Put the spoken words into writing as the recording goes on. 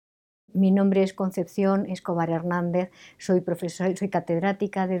Mi nombre es Concepción Escobar Hernández, soy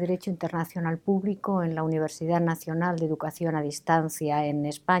catedrática de Derecho Internacional Público en la Universidad Nacional de Educación a Distancia en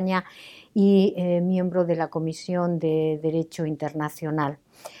España y miembro de la Comisión de Derecho Internacional.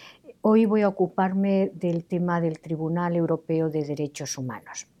 Hoy voy a ocuparme del tema del Tribunal Europeo de Derechos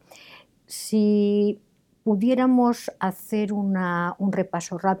Humanos. Si pudiéramos hacer un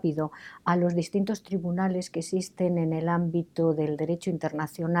repaso rápido a los distintos tribunales que existen en el ámbito del derecho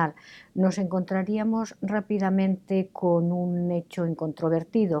internacional, nos encontraríamos rápidamente con un hecho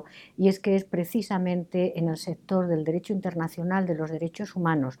incontrovertido, y es que es precisamente en el sector del derecho internacional de los derechos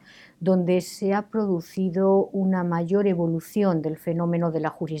humanos donde se ha producido una mayor evolución del fenómeno de la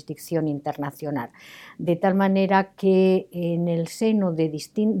jurisdicción internacional, de tal manera que en el seno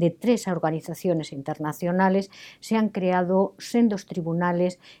de tres organizaciones internacionales se han creado sendos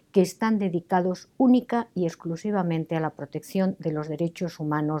tribunales que están dedicados única y exclusivamente a la protección de los derechos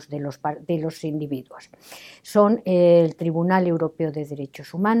humanos de los individuos. Son el Tribunal Europeo de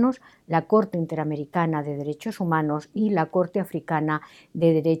Derechos Humanos, la Corte Interamericana de Derechos Humanos y la Corte Africana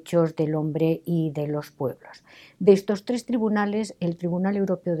de Derechos del Hombre y de los Pueblos. De estos tres tribunales, el Tribunal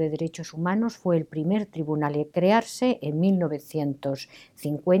Europeo de Derechos Humanos fue el primer tribunal en crearse en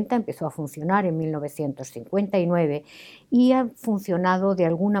 1950, empezó a funcionar en 1959 y ha funcionado de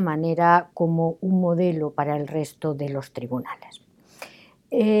alguna manera como un modelo para el resto de los tribunales.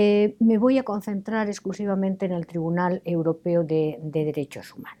 Me voy a concentrar exclusivamente en el Tribunal Europeo de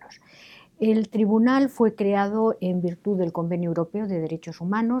Derechos Humanos. El tribunal fue creado en virtud del Convenio Europeo de Derechos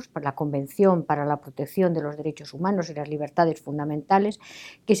Humanos, por la Convención para la Protección de los Derechos Humanos y las Libertades Fundamentales,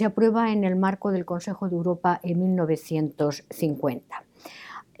 que se aprueba en el marco del Consejo de Europa en 1950.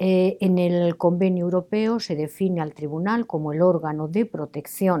 En el Convenio Europeo se define al Tribunal como el órgano de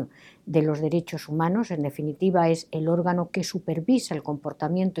protección de los derechos humanos, en definitiva es el órgano que supervisa el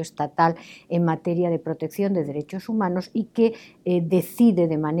comportamiento estatal en materia de protección de derechos humanos y que decide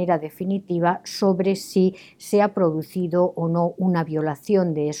de manera definitiva sobre si se ha producido o no una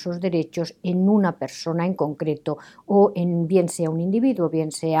violación de esos derechos en una persona en concreto o en bien sea un individuo,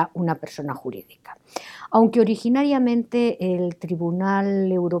 bien sea una persona jurídica. Aunque originariamente el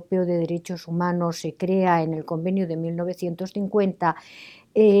Tribunal Europeo de Derechos Humanos se crea en el Convenio de 1950,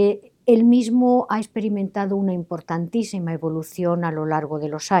 el mismo ha experimentado una importantísima evolución a lo largo de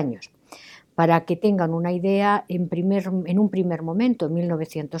los años. Para que tengan una idea, en un primer momento, en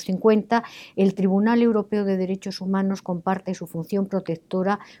 1950, el Tribunal Europeo de Derechos Humanos comparte su función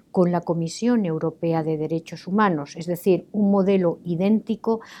protectora con la Comisión Europea de Derechos Humanos, es decir, un modelo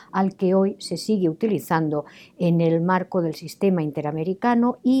idéntico al que hoy se sigue utilizando en el marco del sistema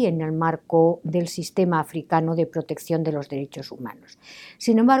interamericano y en el marco del sistema africano de protección de los derechos humanos.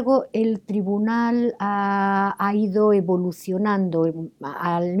 Sin embargo, el Tribunal ha ido evolucionando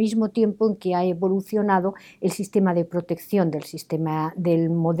al mismo tiempo en que ha evolucionado el sistema de protección del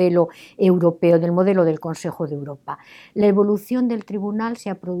modelo europeo, del modelo del Consejo de Europa. La evolución del tribunal se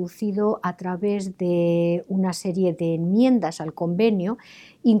ha producido a través de una serie de enmiendas al convenio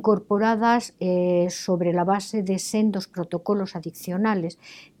incorporadas sobre la base de sendos protocolos adicionales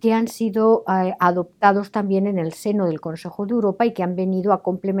que han sido adoptados también en el seno del Consejo de Europa y que han venido a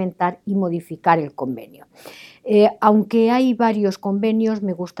complementar y modificar el convenio. Aunque hay varios convenios,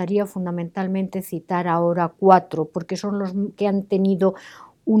 me gustaría fundamentalmente citar ahora 4, porque son los que han tenido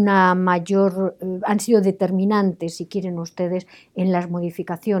han sido determinantes, si quieren ustedes, en las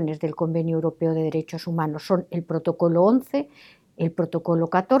modificaciones del Convenio Europeo de Derechos Humanos. Son el Protocolo 11, el Protocolo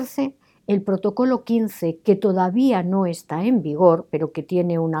 14, el Protocolo 15, que todavía no está en vigor, pero que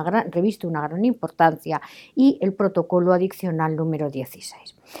reviste una gran importancia, y el Protocolo adicional número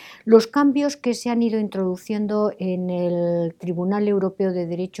 16. Los cambios que se han ido introduciendo en el Tribunal Europeo de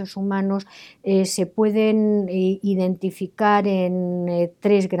Derechos Humanos se pueden identificar en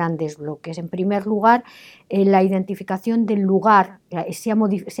 3 grandes bloques. En primer lugar, la identificación del lugar, se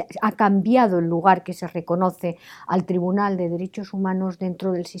ha cambiado el lugar que se reconoce al Tribunal de Derechos Humanos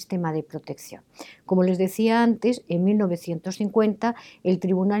dentro del sistema de protección. Como les decía antes, en 1950 el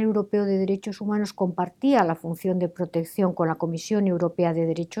Tribunal Europeo de Derechos Humanos compartía la función de protección con la Comisión Europea de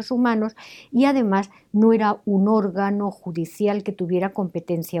Derechos Humanos y además no era un órgano judicial que tuviera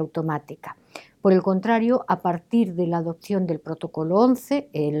competencia automática. Por el contrario, a partir de la adopción del Protocolo 11,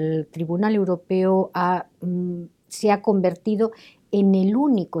 el Tribunal Europeo se ha convertido en el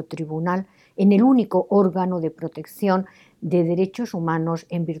único tribunal, en el único órgano de protección de derechos humanos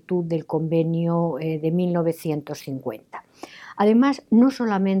en virtud del convenio de 1950. Además, no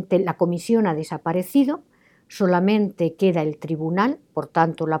solamente la comisión ha desaparecido, solamente queda el tribunal, por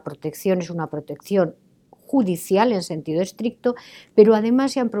tanto la protección es una protección judicial en sentido estricto, pero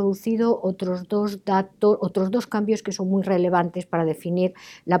además se han producido otros dos cambios que son muy relevantes para definir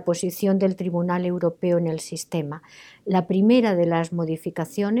la posición del Tribunal Europeo en el sistema. La primera de las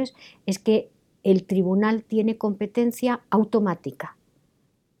modificaciones es que el Tribunal tiene competencia automática.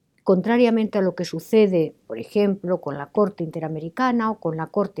 Contrariamente a lo que sucede, por ejemplo, con la Corte Interamericana o con la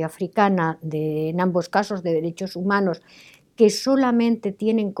Corte Africana, en ambos casos de derechos humanos, que solamente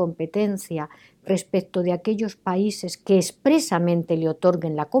tienen competencia respecto de aquellos países que expresamente le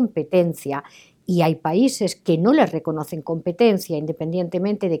otorguen la competencia, y hay países que no les reconocen competencia,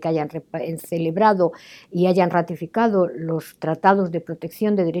 independientemente de que hayan celebrado y hayan ratificado los tratados de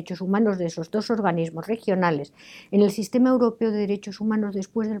protección de derechos humanos de esos dos organismos regionales. En el sistema europeo de derechos humanos,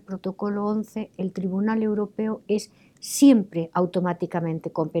 después del protocolo 11, el Tribunal Europeo es siempre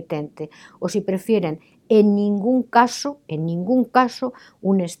automáticamente competente, o si prefieren, en ningún caso,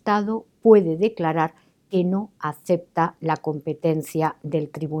 un Estado puede declarar que no acepta la competencia del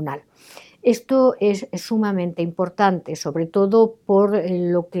tribunal. Esto es sumamente importante, sobre todo por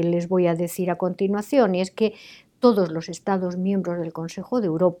lo que les voy a decir a continuación, y es que todos los Estados miembros del Consejo de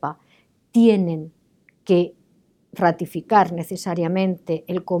Europa tienen que ratificar necesariamente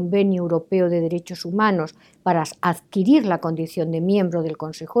el Convenio Europeo de Derechos Humanos para adquirir la condición de miembro del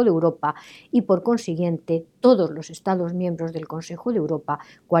Consejo de Europa, y por consiguiente todos los Estados miembros del Consejo de Europa,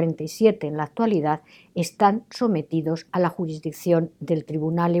 47 en la actualidad, están sometidos a la jurisdicción del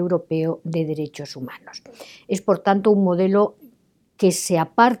Tribunal Europeo de Derechos Humanos. Es por tanto un modelo que se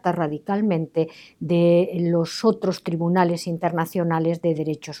aparta radicalmente de los otros tribunales internacionales de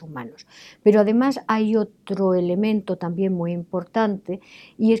derechos humanos. Pero además hay otro elemento también muy importante,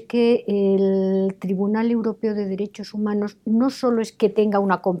 y es que el Tribunal Europeo de Derechos Humanos no solo es que tenga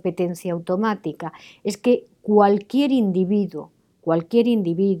una competencia automática, es que cualquier individuo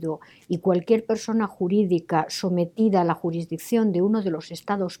y cualquier persona jurídica sometida a la jurisdicción de uno de los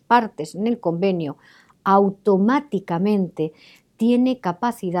Estados partes en el convenio automáticamente tiene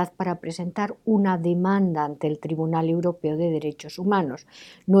capacidad para presentar una demanda ante el Tribunal Europeo de Derechos Humanos.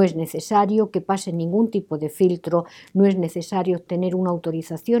 No es necesario que pase ningún tipo de filtro, no es necesario obtener una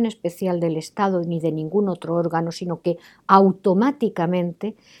autorización especial del Estado ni de ningún otro órgano, sino que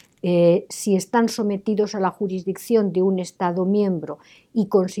automáticamente, si están sometidos a la jurisdicción de un Estado miembro y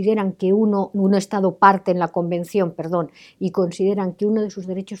consideran que un Estado parte en la Convención, y consideran que uno de sus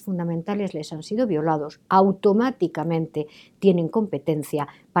derechos fundamentales les han sido violados, automáticamente tienen competencia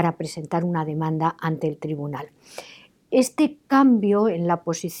para presentar una demanda ante el tribunal. Este cambio en la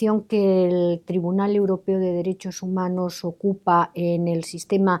posición que el Tribunal Europeo de Derechos Humanos ocupa en el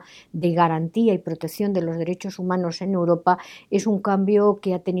sistema de garantía y protección de los derechos humanos en Europa es un cambio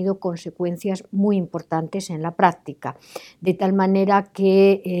que ha tenido consecuencias muy importantes en la práctica, de tal manera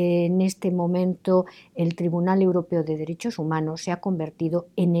que en este momento el Tribunal Europeo de Derechos Humanos se ha convertido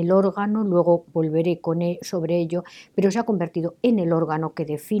en el órgano, luego volveré sobre ello, pero se ha convertido en el órgano que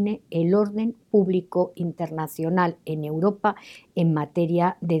define el orden público internacional en Europa en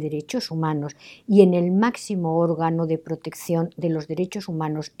materia de derechos humanos y en el máximo órgano de protección de los derechos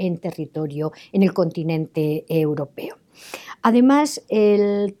humanos en el continente europeo. Además,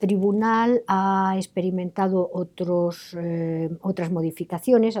 el tribunal ha experimentado otras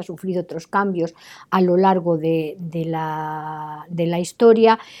modificaciones, ha sufrido otros cambios a lo largo de la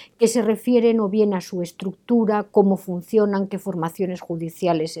historia, que se refieren o bien a su estructura, cómo funcionan, qué formaciones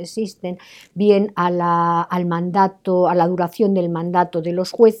judiciales existen, bien al mandato, a la duración del mandato de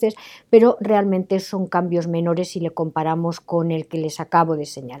los jueces, pero realmente son cambios menores si le comparamos con el que les acabo de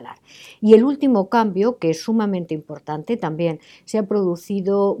señalar. Y el último cambio, que es sumamente importante también, se ha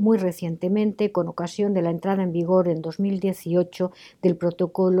producido muy recientemente con ocasión de la entrada en vigor en 2018 del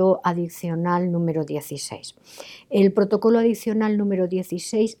protocolo adicional número 16. El protocolo adicional número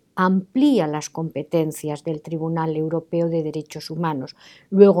 16 amplía las competencias del Tribunal Europeo de Derechos Humanos.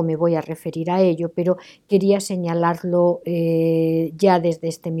 Luego me voy a referir a ello, pero quería señalarlo ya desde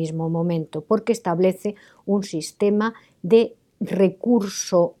este mismo momento, porque establece un sistema de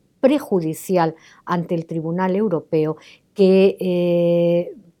recurso prejudicial ante el Tribunal Europeo que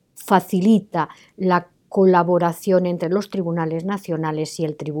facilita la colaboración entre los tribunales nacionales y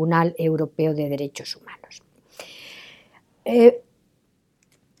el Tribunal Europeo de Derechos Humanos.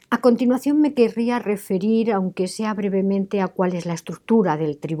 A continuación me querría referir, aunque sea brevemente, a cuál es la estructura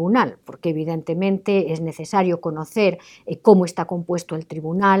del tribunal, porque evidentemente es necesario conocer cómo está compuesto el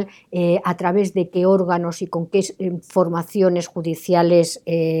tribunal, a través de qué órganos y con qué formaciones judiciales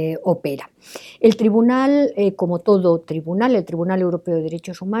opera. El tribunal, como todo tribunal, el Tribunal Europeo de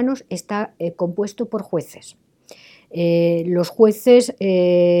Derechos Humanos, está compuesto por jueces. Los jueces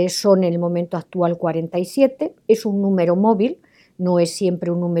son en el momento actual 47, es un número móvil, no es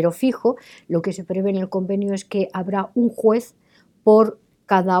siempre un número fijo. Lo que se prevé en el convenio es que habrá un juez por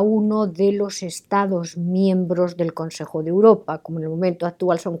cada uno de los Estados miembros del Consejo de Europa. Como en el momento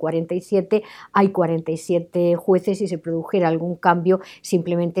actual son 47, hay 47 jueces y si se produjera algún cambio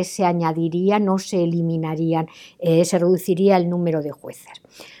simplemente se añadiría, no se eliminarían, se reduciría el número de jueces.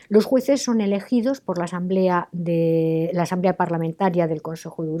 Los jueces son elegidos por la Asamblea Parlamentaria del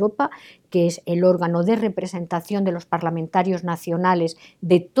Consejo de Europa, que es el órgano de representación de los parlamentarios nacionales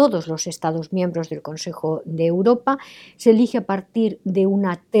de todos los Estados miembros del Consejo de Europa. Se elige a partir de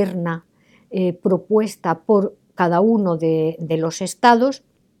una terna propuesta por cada uno de los Estados,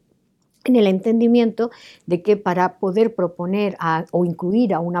 en el entendimiento de que para poder proponer o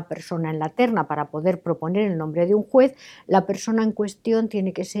incluir a una persona en la terna, para poder proponer el nombre de un juez, la persona en cuestión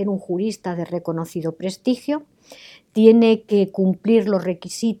tiene que ser un jurista de reconocido prestigio, tiene que cumplir los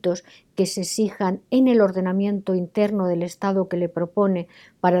requisitos que se exijan en el ordenamiento interno del Estado que le propone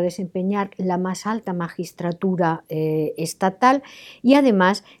para desempeñar la más alta magistratura estatal, y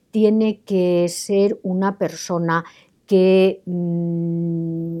además tiene que ser una persona que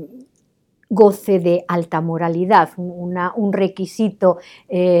goce de alta moralidad, un requisito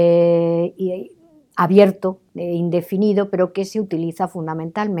abierto, indefinido, pero que se utiliza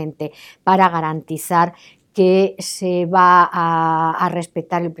fundamentalmente para garantizar que se va a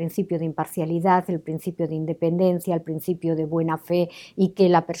respetar el principio de imparcialidad, el principio de independencia, el principio de buena fe, y que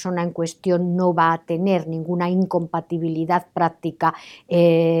la persona en cuestión no va a tener ninguna incompatibilidad práctica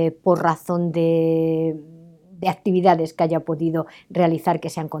por razón de actividades que haya podido realizar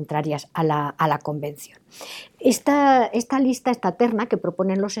que sean contrarias a la Convención. Esta lista, esta terna que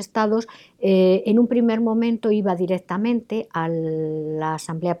proponen los Estados, en un primer momento iba directamente a la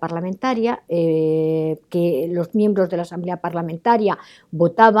Asamblea Parlamentaria, que los miembros de la Asamblea Parlamentaria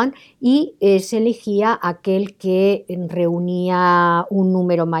votaban y se elegía aquel que reunía un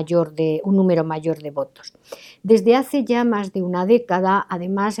número mayor de votos. Desde hace ya más de una década,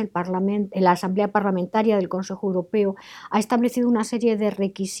 además, la Asamblea Parlamentaria del Consejo Europeo ha establecido una serie de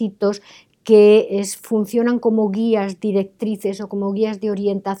requisitos que funcionan como guías directrices o como guías de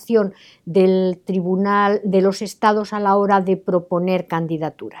orientación del Tribunal de los Estados a la hora de proponer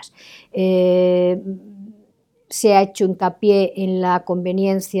candidaturas. Se ha hecho hincapié en la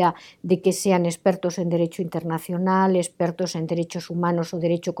conveniencia de que sean expertos en derecho internacional, expertos en derechos humanos o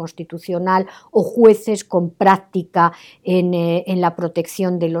derecho constitucional, o jueces con práctica en la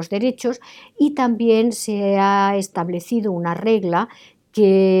protección de los derechos, y también se ha establecido una regla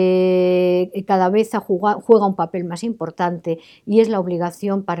que cada vez juega un papel más importante, y es la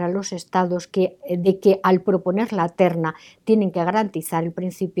obligación para los Estados de que al proponer la terna tienen que garantizar el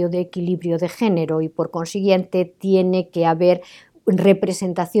principio de equilibrio de género, y por consiguiente tiene que haber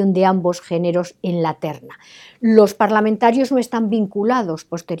representación de ambos géneros en la terna. Los parlamentarios no están vinculados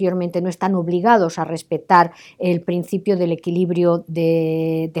posteriormente, no están obligados a respetar el principio del equilibrio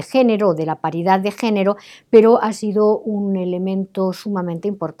de género, de la paridad de género, pero ha sido un elemento sumamente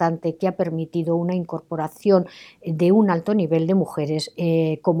importante que ha permitido una incorporación de un alto nivel de mujeres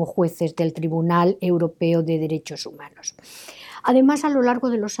como jueces del Tribunal Europeo de Derechos Humanos. Además, a lo largo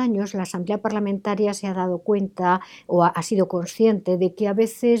de los años, la Asamblea Parlamentaria se ha dado cuenta o ha sido consciente de que a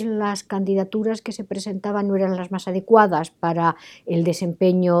veces las candidaturas que se presentaban no eran las más adecuadas para el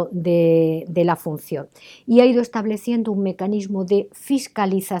desempeño de la función, y ha ido estableciendo un mecanismo de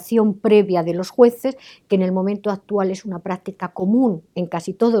fiscalización previa de los jueces, que en el momento actual es una práctica común en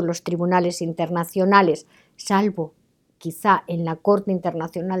casi todos los tribunales internacionales, salvo quizá en la Corte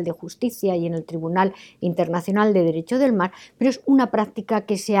Internacional de Justicia y en el Tribunal Internacional de Derecho del Mar, pero es una práctica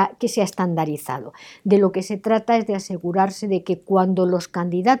que se ha estandarizado. De lo que se trata es de asegurarse de que cuando los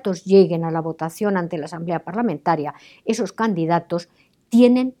candidatos lleguen a la votación ante la Asamblea Parlamentaria, esos candidatos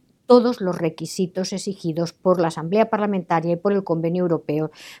tienen todos los requisitos exigidos por la Asamblea Parlamentaria y por el Convenio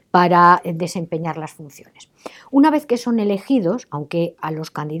Europeo para desempeñar las funciones. Una vez que son elegidos, aunque a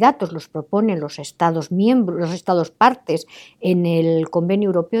los candidatos los proponen los Estados miembros, los Estados partes en el Convenio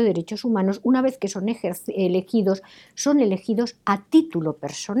Europeo de Derechos Humanos, una vez que son elegidos a título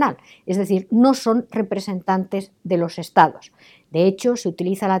personal, es decir, no son representantes de los Estados. De hecho, se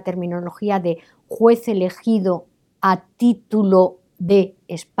utiliza la terminología de juez elegido a título de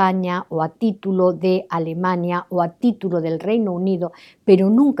España o a título de Alemania o a título del Reino Unido,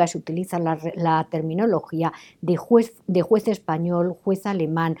 pero nunca se utiliza la terminología de juez español, juez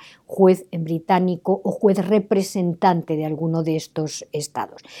alemán, juez británico o juez representante de alguno de estos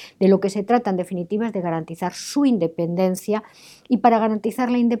estados. De lo que se trata, en definitiva, es de garantizar su independencia, y para garantizar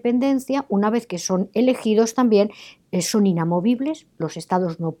la independencia, una vez que son elegidos también, son inamovibles, los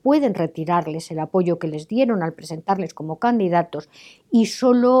estados no pueden retirarles el apoyo que les dieron al presentarles como candidatos y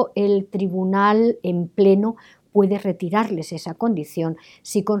solo el tribunal en pleno puede retirarles esa condición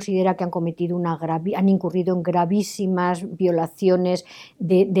si considera que han incurrido en gravísimas violaciones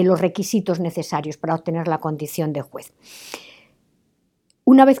de los requisitos necesarios para obtener la condición de juez.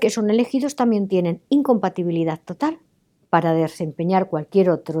 Una vez que son elegidos, también tienen incompatibilidad total para desempeñar cualquier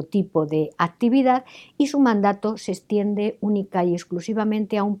otro tipo de actividad y su mandato se extiende única y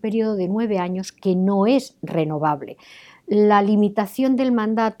exclusivamente a un periodo de 9 años que no es renovable. La limitación del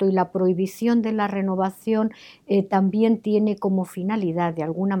mandato y la prohibición de la renovación también tiene como finalidad, de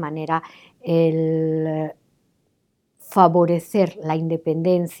alguna manera, el favorecer la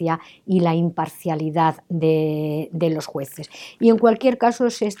independencia y la imparcialidad de los jueces. Y en cualquier caso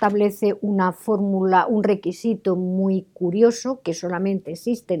se establece una fórmula, un requisito muy curioso que solamente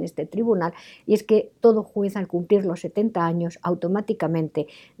existe en este tribunal, y es que todo juez al cumplir los 70 años automáticamente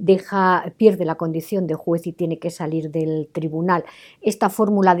pierde la condición de juez y tiene que salir del tribunal. Esta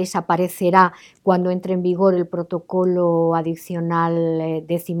fórmula desaparecerá cuando entre en vigor el protocolo adicional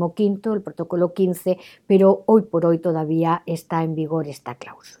 15º, el protocolo 15, pero hoy por hoy todavía está en vigor esta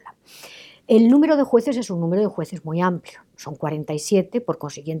cláusula. El número de jueces es un número de jueces muy amplio, son 47, por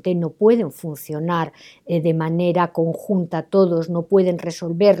consiguiente no pueden funcionar de manera conjunta todos, no pueden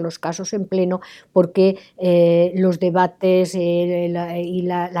resolver los casos en pleno porque los debates y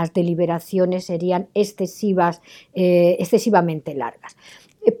las deliberaciones serían excesivamente largas.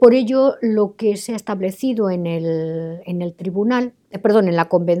 Por ello, lo que se ha establecido en la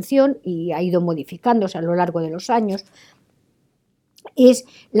Convención, y ha ido modificándose a lo largo de los años, es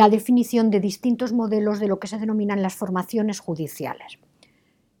la definición de distintos modelos de lo que se denominan las formaciones judiciales.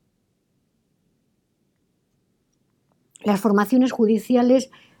 Las formaciones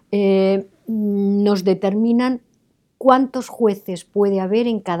judiciales nos determinan cuántos jueces puede haber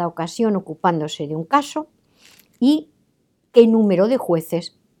en cada ocasión ocupándose de un caso y qué número de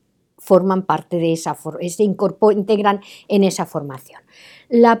jueces forman parte de integran en esa formación.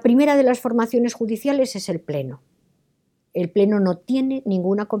 La primera de las formaciones judiciales es el Pleno. El Pleno no tiene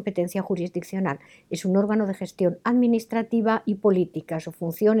ninguna competencia jurisdiccional, es un órgano de gestión administrativa y política. Su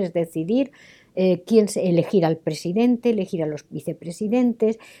función es decidir elegir al presidente, elegir a los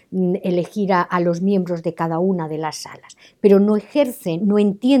vicepresidentes, elegir a los miembros de cada una de las salas, pero no ejerce, no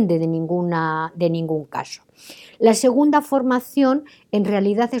entiende de ningún caso. La segunda formación en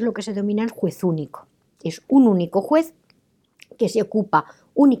realidad es lo que se denomina el juez único. Es un único juez que se ocupa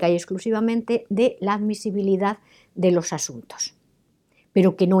única y exclusivamente de la admisibilidad de los asuntos,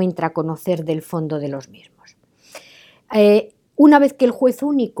 pero que no entra a conocer del fondo de los mismos. Una vez que el juez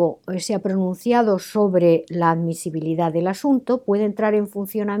único se ha pronunciado sobre la admisibilidad del asunto, puede entrar en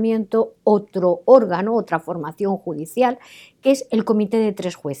funcionamiento otro órgano, otra formación judicial, que es el comité de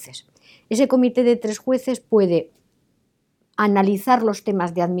 3 jueces. Ese comité de 3 jueces puede analizar los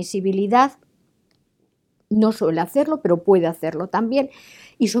temas de admisibilidad, no suele hacerlo, pero puede hacerlo también,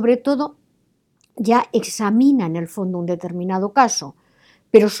 y sobre todo ya examina en el fondo un determinado caso,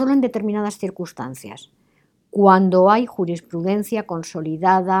 pero solo en determinadas circunstancias, cuando hay jurisprudencia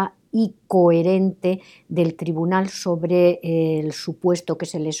consolidada y coherente del tribunal sobre el supuesto que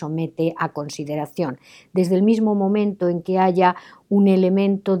se le somete a consideración. Desde el mismo momento en que haya un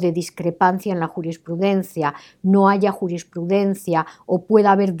elemento de discrepancia en la jurisprudencia, no haya jurisprudencia o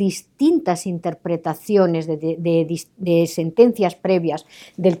pueda haber distintas interpretaciones de sentencias previas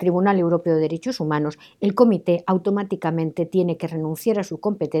del Tribunal Europeo de Derechos Humanos, el comité automáticamente tiene que renunciar a su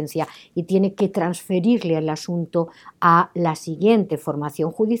competencia y tiene que transferirle el asunto a la siguiente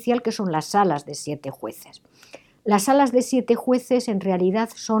formación judicial, que son las salas de 7 jueces. Las salas de 7 jueces en realidad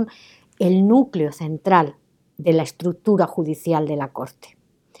son el núcleo central de la estructura judicial de la Corte.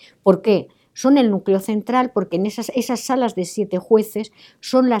 ¿Por qué? Son el núcleo central porque en esas salas de 7 jueces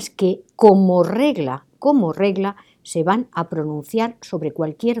son las que como regla se van a pronunciar sobre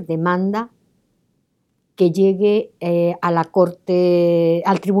cualquier demanda que llegue a la Corte,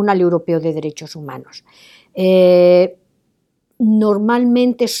 al Tribunal Europeo de Derechos Humanos.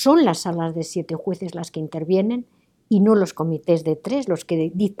 Normalmente son las salas de 7 jueces las que intervienen y no los comités de 3 los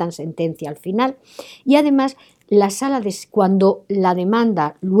que dictan sentencia al final. Y además, cuando la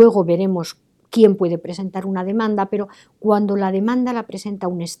demanda, luego veremos quién puede presentar una demanda, pero cuando la demanda la presenta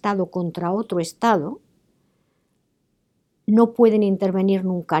un Estado contra otro Estado, no pueden intervenir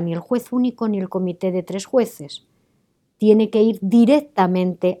nunca ni el juez único ni el comité de 3 jueces. Tiene que ir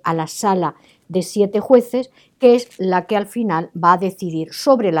directamente a la sala de 7 jueces, que es la que al final va a decidir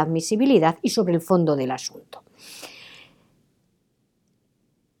sobre la admisibilidad y sobre el fondo del asunto.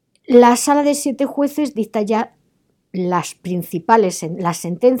 La sala de 7 jueces dicta ya las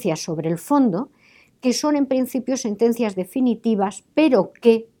sentencias sobre el fondo, que son en principio sentencias definitivas, pero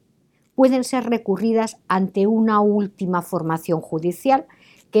que pueden ser recurridas ante una última formación judicial,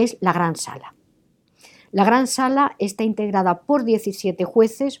 que es la Gran Sala. La Gran Sala está integrada por 17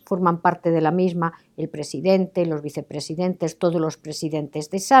 jueces, forman parte de la misma el presidente, los vicepresidentes, todos los presidentes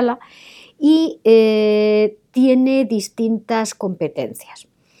de sala, y tiene distintas competencias.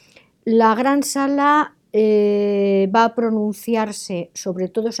 La Gran Sala va a pronunciarse sobre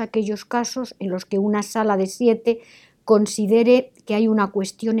todos aquellos casos en los que una sala de 7 considere que hay una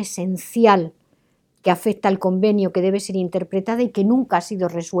cuestión esencial que afecta al convenio, que debe ser interpretada y que nunca ha sido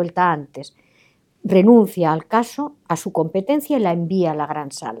resuelta antes. Renuncia al caso, a su competencia, y la envía a la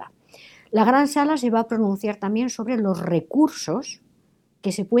Gran Sala. La Gran Sala se va a pronunciar también sobre los recursos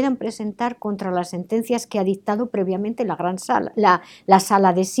que se puedan presentar contra las sentencias que ha dictado previamente la Gran Sala, la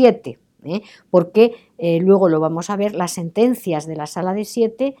Sala de 7, porque luego lo vamos a ver, las sentencias de la Sala de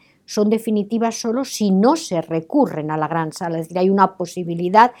 7 son definitivas solo si no se recurren a la Gran Sala, es decir, hay una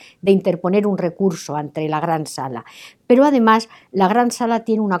posibilidad de interponer un recurso ante la Gran Sala. Pero además, la Gran Sala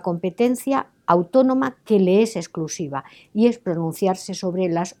tiene una competencia autónoma que le es exclusiva, y es pronunciarse sobre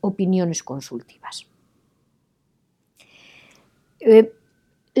las opiniones consultivas.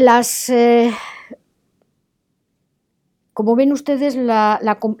 Como ven ustedes,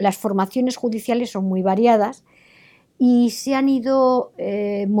 las formaciones judiciales son muy variadas y se han ido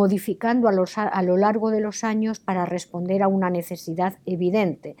modificando a lo largo de los años para responder a una necesidad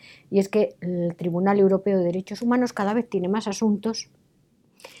evidente, y es que el Tribunal Europeo de Derechos Humanos cada vez tiene más asuntos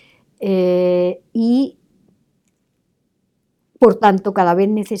y, por tanto, cada vez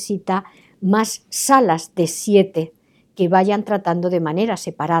necesita más salas de 7 que vayan tratando de manera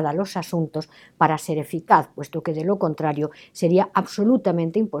separada los asuntos para ser eficaz, puesto que de lo contrario sería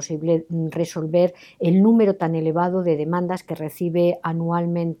absolutamente imposible resolver el número tan elevado de demandas que recibe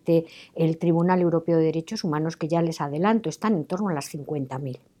anualmente el Tribunal Europeo de Derechos Humanos, que ya les adelanto, están en torno a las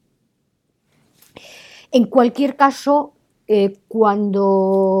 50.000. En cualquier caso,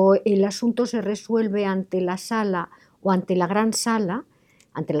 cuando el asunto se resuelve ante la sala o ante la Gran Sala,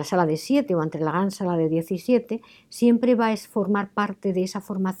 ante la Sala de 7 o ante la Gran Sala de 17, siempre va a formar parte de esa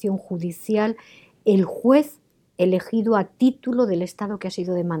formación judicial el juez elegido a título del Estado que ha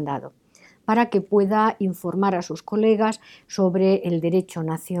sido demandado, para que pueda informar a sus colegas sobre el derecho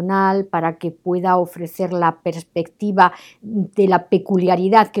nacional, para que pueda ofrecer la perspectiva de la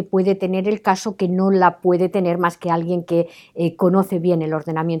peculiaridad que puede tener el caso, que no la puede tener más que alguien que conoce bien el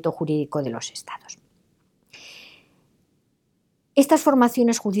ordenamiento jurídico de los Estados. Estas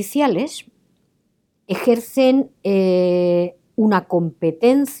formaciones judiciales ejercen una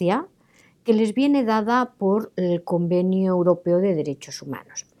competencia que les viene dada por el Convenio Europeo de Derechos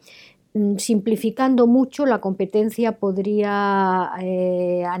Humanos. Simplificando mucho, la competencia podría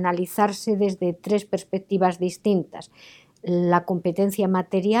analizarse desde 3 perspectivas distintas. La competencia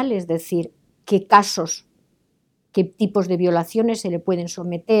material, es decir, qué casos, qué tipos de violaciones se le pueden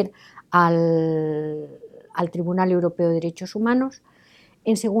someter al Tribunal Europeo de Derechos Humanos.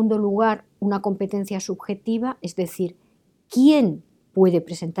 En segundo lugar, una competencia subjetiva, es decir, quién puede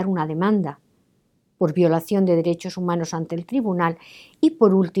presentar una demanda por violación de derechos humanos ante el tribunal. Y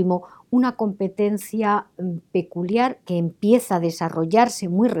por último, una competencia peculiar que empieza a desarrollarse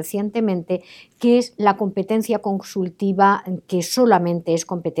muy recientemente, que es la competencia consultiva, que solamente es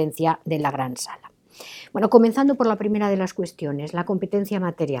competencia de la Gran Sala. Bueno, comenzando por la primera de las cuestiones, la competencia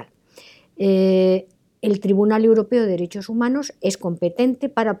material. El Tribunal Europeo de Derechos Humanos es competente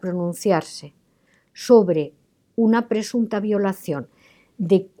para pronunciarse sobre una presunta violación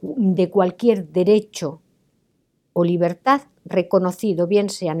de cualquier derecho o libertad reconocido, bien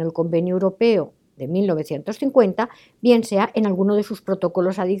sea en el Convenio Europeo de 1950, bien sea en alguno de sus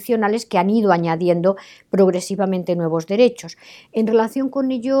protocolos adicionales que han ido añadiendo progresivamente nuevos derechos. En relación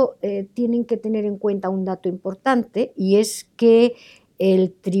con ello, tienen que tener en cuenta un dato importante, y es que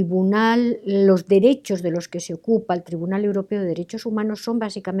el tribunal, los derechos de los que se ocupa el Tribunal Europeo de Derechos Humanos son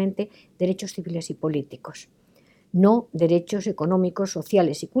básicamente derechos civiles y políticos, no derechos económicos,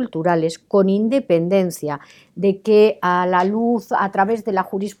 sociales y culturales, con independencia de que a través de la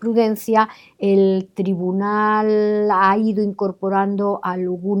jurisprudencia, el tribunal ha ido incorporando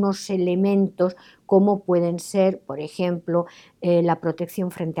algunos elementos como pueden ser, por ejemplo, la protección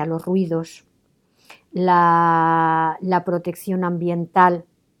frente a los ruidos, la protección ambiental,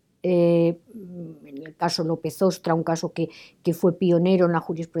 en el caso López Ostra, un caso que fue pionero en la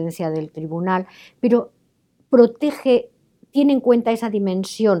jurisprudencia del tribunal, pero tiene en cuenta esa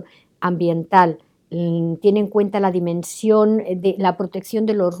dimensión ambiental tiene en cuenta la dimensión de la protección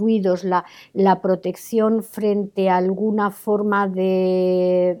de los ruidos, la protección frente a alguna forma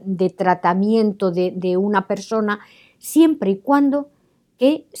de tratamiento de una persona, siempre y cuando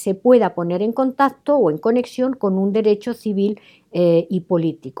que se pueda poner en contacto o en conexión con un derecho civil y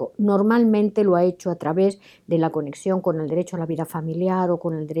político. Normalmente lo ha hecho a través de la conexión con el derecho a la vida familiar o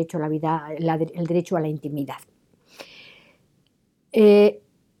con el derecho a la vida, el derecho a la intimidad.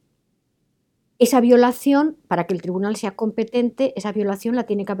 Esa violación, para que el tribunal sea competente, esa violación la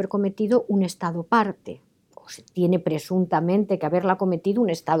tiene que haber cometido un Estado parte, o se tiene presuntamente que haberla cometido un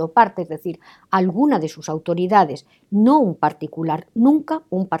Estado parte, es decir, alguna de sus autoridades, no un particular, nunca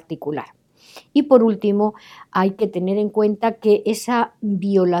un particular. Y por último, hay que tener en cuenta que esa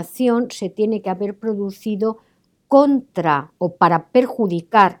violación se tiene que haber producido contra o para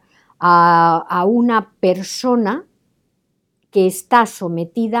perjudicar a una persona que está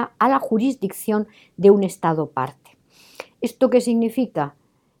sometida a la jurisdicción de un Estado parte. ¿Esto qué significa?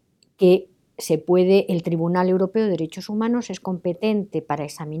 Que el Tribunal Europeo de Derechos Humanos es competente para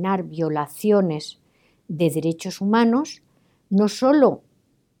examinar violaciones de derechos humanos, no solo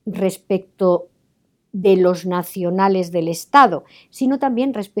respecto de los nacionales del Estado, sino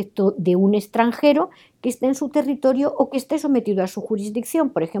también respecto de un extranjero que esté en su territorio o que esté sometido a su jurisdicción,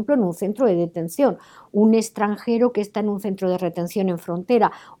 por ejemplo, en un centro de detención, un extranjero que está en un centro de retención en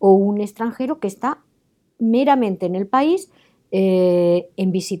frontera o un extranjero que está meramente en el país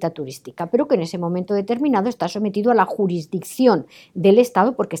en visita turística, pero que en ese momento determinado está sometido a la jurisdicción del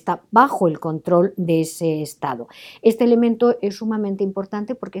Estado porque está bajo el control de ese Estado. Este elemento es sumamente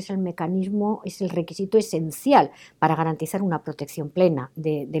importante porque es el mecanismo, es el requisito esencial para garantizar una protección plena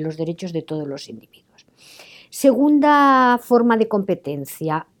de los derechos de todos los individuos. Segunda forma de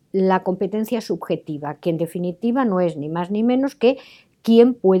competencia, la competencia subjetiva, que en definitiva no es ni más ni menos que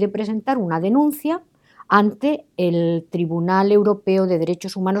quién puede presentar una denuncia ante el Tribunal Europeo de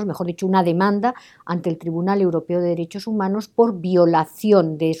Derechos Humanos, mejor dicho, una demanda ante el Tribunal Europeo de Derechos Humanos por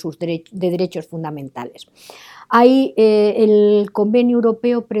violación de sus derechos fundamentales. Ahí el Convenio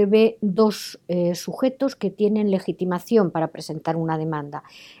Europeo prevé dos sujetos que tienen legitimación para presentar una demanda.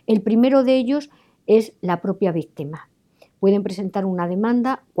 El primero de ellos es la propia víctima. Pueden presentar una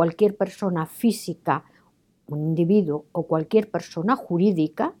demanda cualquier persona física, un individuo o cualquier persona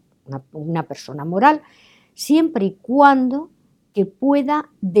jurídica, una persona moral, siempre y cuando que pueda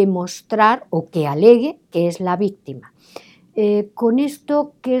demostrar o que alegue que es la víctima. Con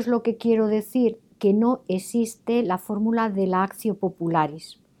esto, ¿qué es lo que quiero decir? Que no existe la fórmula de la actio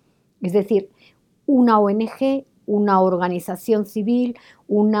popularis, es decir, una ONG, una organización civil,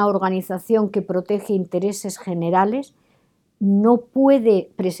 una organización que protege intereses generales, no puede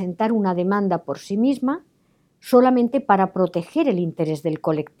presentar una demanda por sí misma solamente para proteger el interés del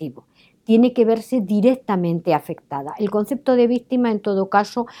colectivo. Tiene que verse directamente afectada. El concepto de víctima, en todo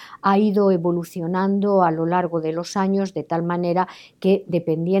caso, ha ido evolucionando a lo largo de los años de tal manera que,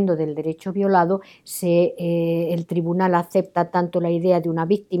 dependiendo del derecho violado, el tribunal acepta tanto la idea de una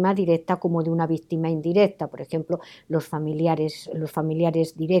víctima directa como de una víctima indirecta. Por ejemplo, los familiares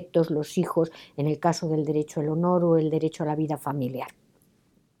directos, los hijos, en el caso del derecho al honor o el derecho a la vida familiar.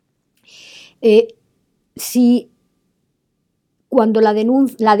 Si cuando la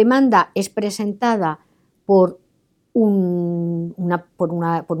demanda es presentada por un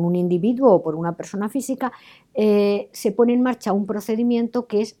individuo o por una persona física, se pone en marcha un procedimiento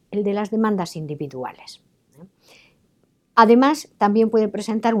que es el de las demandas individuales. Además, también puede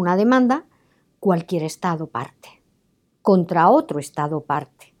presentar una demanda cualquier Estado parte contra otro Estado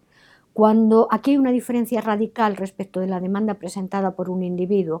parte. Aquí hay una diferencia radical respecto de la demanda presentada por un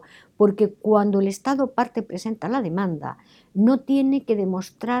individuo, porque cuando el Estado parte presenta la demanda, no tiene que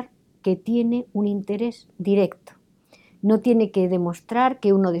demostrar que tiene un interés directo, no tiene que demostrar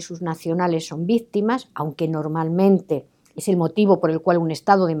que uno de sus nacionales son víctimas, aunque normalmente es el motivo por el cual un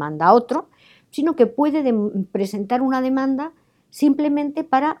Estado demanda a otro, sino que puede presentar una demanda simplemente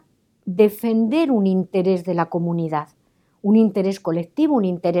para defender un interés de la comunidad, un interés colectivo, un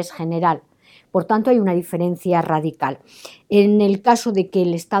interés general. Por tanto, hay una diferencia radical. En el caso de que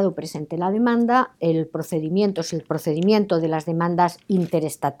el Estado presente la demanda, el procedimiento es el procedimiento de las demandas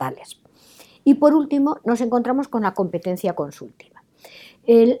interestatales. Y por último, nos encontramos con la competencia consultiva.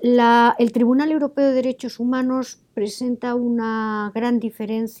 El Tribunal Europeo de Derechos Humanos presenta una gran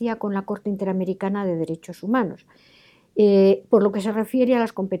diferencia con la Corte Interamericana de Derechos Humanos, por lo que se refiere a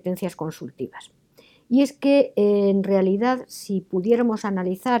las competencias consultivas. Y es que en realidad, si pudiéramos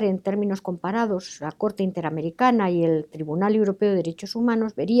analizar en términos comparados la Corte Interamericana y el Tribunal Europeo de Derechos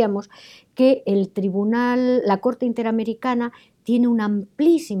Humanos, veríamos que la Corte Interamericana tiene una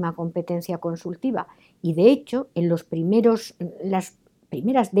amplísima competencia consultiva y, de hecho, en las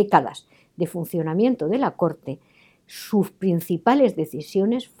primeras décadas de funcionamiento de la Corte, sus principales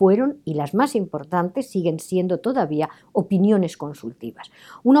decisiones fueron, y las más importantes siguen siendo todavía, opiniones consultivas.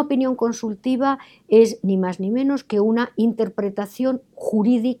 Una opinión consultiva es ni más ni menos que una interpretación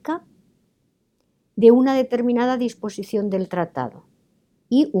jurídica de una determinada disposición del tratado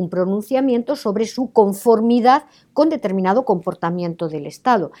y un pronunciamiento sobre su conformidad con determinado comportamiento del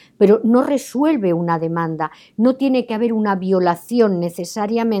Estado, pero no resuelve una demanda, no tiene que haber una violación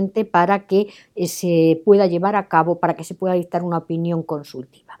necesariamente para que se pueda llevar a cabo, para que se pueda dictar una opinión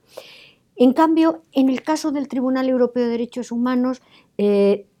consultiva. En cambio, en el caso del Tribunal Europeo de Derechos Humanos,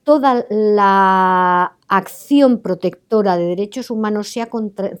 toda la acción protectora de derechos humanos se ha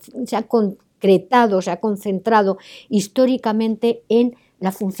concretado, se ha concentrado históricamente en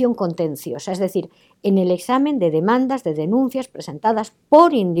la función contenciosa, es decir, en el examen de demandas, de denuncias presentadas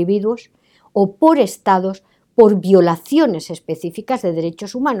por individuos o por estados por violaciones específicas de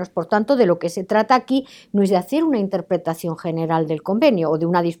derechos humanos. Por tanto, de lo que se trata aquí no es de hacer una interpretación general del convenio o de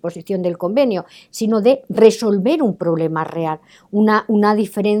una disposición del convenio, sino de resolver un problema real, una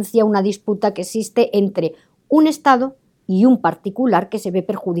diferencia, una disputa que existe entre un Estado y un particular que se ve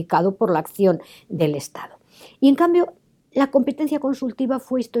perjudicado por la acción del Estado. Y en cambio, la competencia consultiva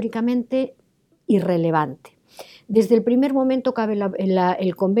fue históricamente irrelevante. Desde el primer momento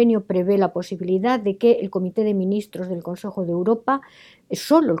el convenio prevé la posibilidad de que el Comité de Ministros del Consejo de Europa,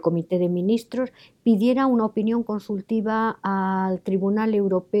 solo el Comité de Ministros, pidiera una opinión consultiva al Tribunal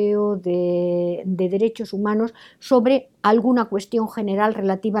Europeo de Derechos Humanos sobre alguna cuestión general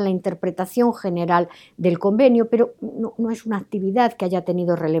relativa a la interpretación general del convenio, pero no es una actividad que haya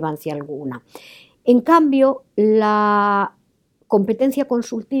tenido relevancia alguna. En cambio, la competencia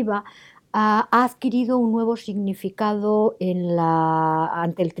consultiva ha adquirido un nuevo significado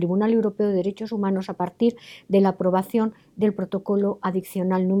ante el Tribunal Europeo de Derechos Humanos a partir de la aprobación del protocolo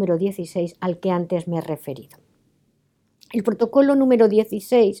adicional número 16 al que antes me he referido. El protocolo número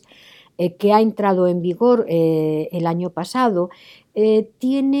 16, que ha entrado en vigor el año pasado,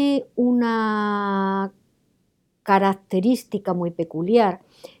 tiene una característica muy peculiar,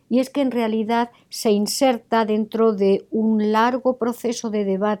 y es que en realidad se inserta dentro de un largo proceso de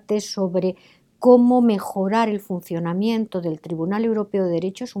debate sobre cómo mejorar el funcionamiento del Tribunal Europeo de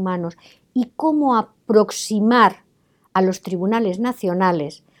Derechos Humanos y cómo aproximar a los tribunales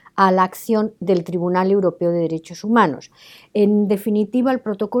nacionales a la acción del Tribunal Europeo de Derechos Humanos. En definitiva, el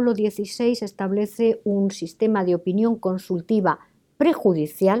protocolo 16 establece un sistema de opinión consultiva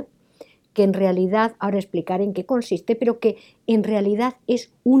prejudicial que en realidad, ahora explicaré en qué consiste, pero que en realidad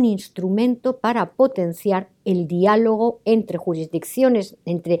es un instrumento para potenciar el diálogo entre jurisdicciones,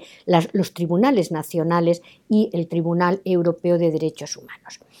 entre los tribunales nacionales y el Tribunal Europeo de Derechos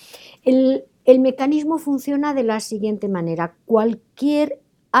Humanos. El mecanismo funciona de la siguiente manera: cualquier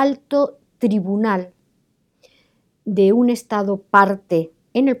alto tribunal de un Estado parte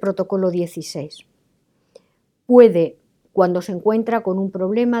en el protocolo 16 puede, cuando se encuentra con un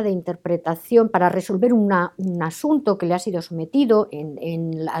problema de interpretación para resolver un asunto que le ha sido sometido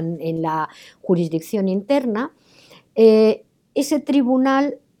en la jurisdicción interna, ese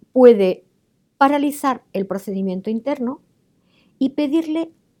tribunal puede paralizar el procedimiento interno y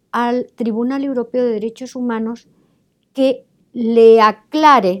pedirle al Tribunal Europeo de Derechos Humanos que le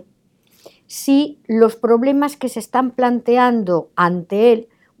aclare si los problemas que se están planteando ante él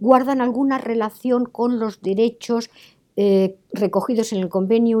guardan alguna relación con los derechos recogidos en el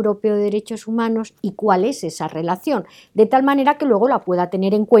Convenio Europeo de Derechos Humanos y cuál es esa relación, de tal manera que luego la pueda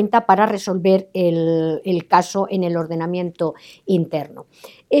tener en cuenta para resolver el caso en el ordenamiento interno.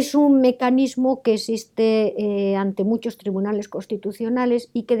 Es un mecanismo que existe ante muchos tribunales constitucionales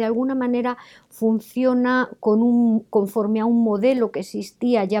y que de alguna manera funciona conforme a un modelo que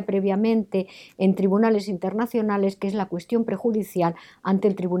existía ya previamente en tribunales internacionales, que es la cuestión prejudicial ante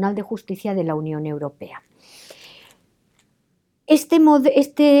el Tribunal de Justicia de la Unión Europea.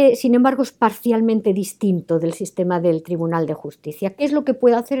 Sin embargo, es parcialmente distinto del sistema del Tribunal de Justicia. ¿Qué es lo que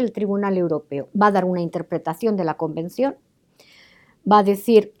puede hacer el Tribunal Europeo? Va a dar una interpretación de la Convención, va a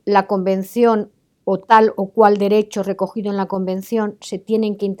decir la Convención o tal o cual derecho recogido en la Convención se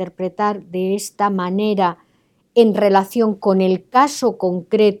tienen que interpretar de esta manera en relación con el caso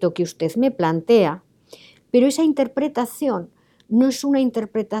concreto que usted me plantea, pero esa interpretación no es una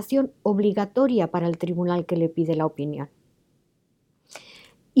interpretación obligatoria para el tribunal que le pide la opinión.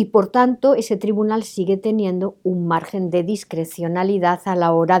 Y por tanto, ese tribunal sigue teniendo un margen de discrecionalidad a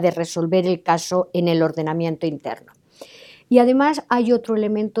la hora de resolver el caso en el ordenamiento interno. Y además hay otro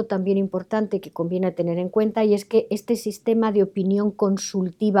elemento también importante que conviene tener en cuenta, y es que este sistema de opinión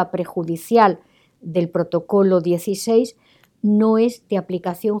consultiva prejudicial del protocolo 16 no es de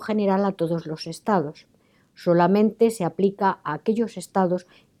aplicación general a todos los estados. Solamente se aplica a aquellos estados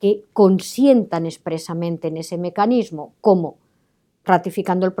que consientan expresamente en ese mecanismo, como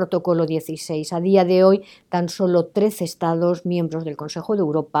ratificando el protocolo 16. A día de hoy, tan solo 13 estados miembros del Consejo de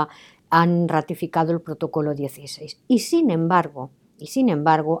Europa han ratificado el protocolo 16. Y sin embargo,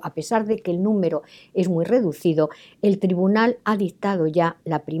 a pesar de que el número es muy reducido, el tribunal ha dictado ya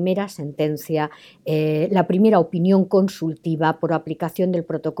la primera sentencia, la primera opinión consultiva por aplicación del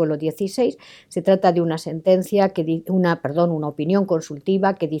protocolo 16. Se trata de una una opinión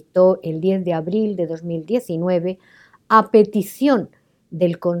consultiva que dictó el 10 de abril de 2019 a petición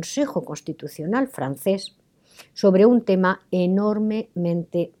del Consejo Constitucional francés sobre un tema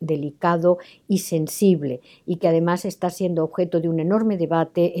enormemente delicado y sensible, y que además está siendo objeto de un enorme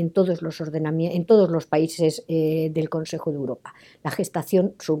debate en todos los países del Consejo de Europa: la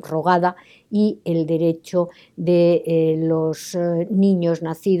gestación subrogada y el derecho de los niños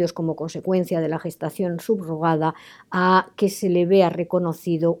nacidos como consecuencia de la gestación subrogada a que se le vea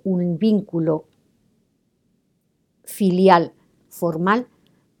reconocido un vínculo filial formal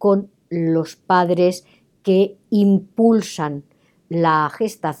con los padres que impulsan la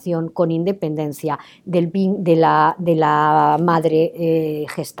gestación, con independencia de la madre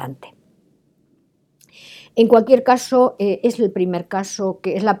gestante. En cualquier caso, es el primer caso,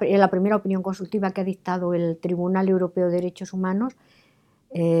 que es la primera opinión consultiva que ha dictado el Tribunal Europeo de Derechos Humanos.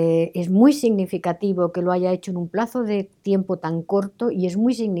 Es muy significativo que lo haya hecho en un plazo de tiempo tan corto, y es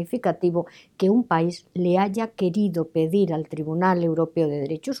muy significativo que un país le haya querido pedir al Tribunal Europeo de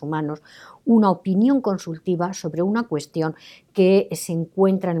Derechos Humanos una opinión consultiva sobre una cuestión que se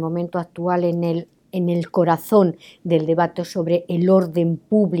encuentra en el momento actual en el corazón del debate sobre el orden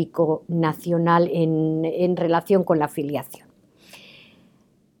público nacional en relación con la filiación.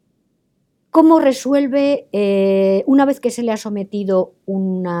 ¿Cómo resuelve, una vez que se le ha sometido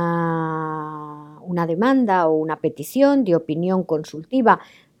una demanda o una petición de opinión consultiva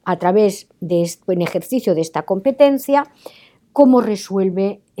en ejercicio de esta competencia, cómo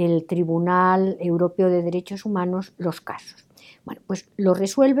resuelve el Tribunal Europeo de Derechos Humanos los casos? Bueno, pues lo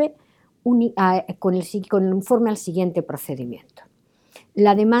resuelve conforme al siguiente procedimiento.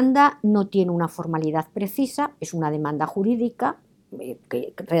 La demanda no tiene una formalidad precisa, es una demanda jurídica,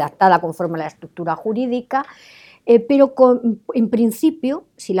 redactada conforme a la estructura jurídica, pero en principio,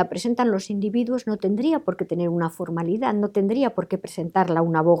 si la presentan los individuos, no tendría por qué tener una formalidad, no tendría por qué presentarla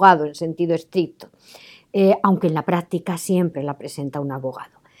un abogado en sentido estricto, aunque en la práctica siempre la presenta un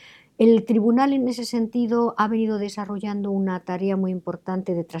abogado. El tribunal, en ese sentido, ha venido desarrollando una tarea muy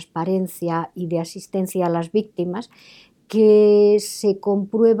importante de transparencia y de asistencia a las víctimas, que se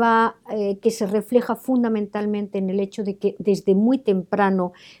comprueba, que se refleja fundamentalmente en el hecho de que desde muy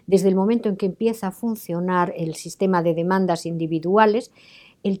temprano, desde el momento en que empieza a funcionar el sistema de demandas individuales,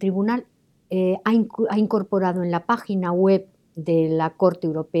 el tribunal ha incorporado en la página web de la Corte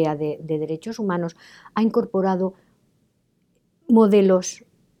Europea de Derechos Humanos, ha incorporado modelos,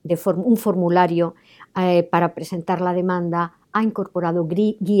 un formulario para presentar la demanda, ha incorporado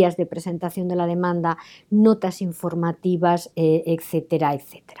guías de presentación de la demanda, notas informativas, etcétera,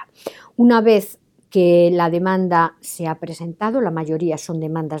 etcétera. Una vez que la demanda se ha presentado, la mayoría son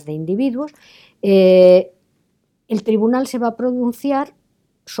demandas de individuos, el tribunal se va a pronunciar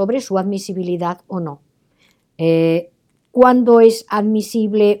sobre su admisibilidad o no. ¿Cuándo es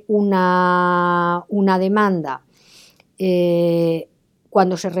admisible una demanda?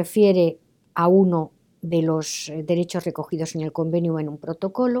 Cuando se refiere a uno de los derechos recogidos en el convenio o en un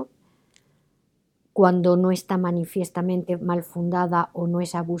protocolo, cuando no está manifiestamente mal fundada o no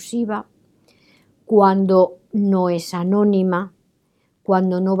es abusiva, cuando no es anónima,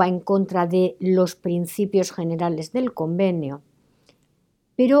 cuando no va en contra de los principios generales del convenio.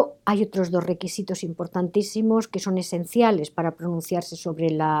 Pero hay otros dos requisitos importantísimos que son esenciales para pronunciarse sobre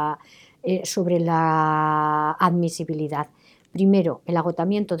la admisibilidad. Primero, el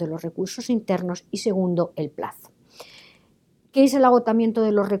agotamiento de los recursos internos, y segundo, el plazo. ¿Qué es el agotamiento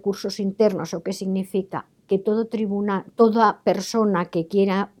de los recursos internos o qué significa? Que toda persona que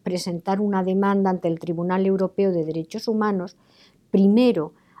quiera presentar una demanda ante el Tribunal Europeo de Derechos Humanos,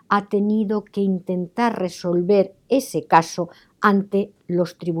 primero ha tenido que intentar resolver ese caso ante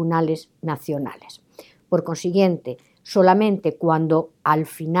los tribunales nacionales. Por consiguiente, solamente cuando al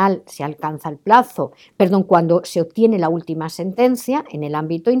final se alcanza el plazo, perdón, cuando se obtiene la última sentencia en el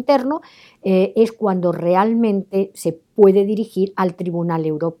ámbito interno, es cuando realmente se puede dirigir al Tribunal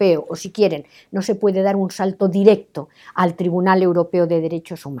Europeo, o si quieren, no se puede dar un salto directo al Tribunal Europeo de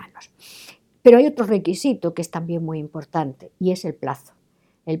Derechos Humanos. Pero hay otro requisito que es también muy importante, y es el plazo.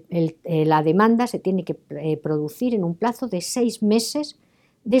 La demanda se tiene que producir en un plazo de 6 meses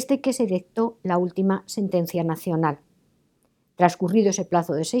desde que se dictó la última sentencia nacional. Transcurrido ese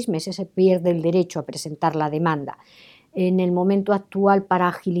plazo de 6 meses, se pierde el derecho a presentar la demanda. En el momento actual, para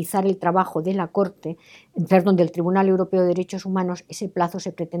agilizar el trabajo de la Corte, del Tribunal Europeo de Derechos Humanos, ese plazo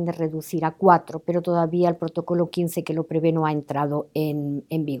se pretende reducir a 4, pero todavía el protocolo 15 que lo prevé no ha entrado en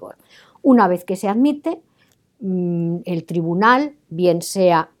vigor. Una vez que se admite, el tribunal, bien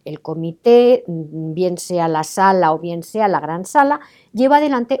sea el comité, bien sea la sala o bien sea la gran sala, lleva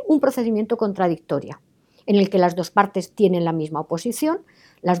adelante un procedimiento contradictorio en el que las dos partes tienen la misma oposición,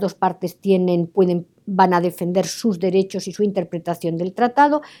 las dos partes van a defender sus derechos y su interpretación del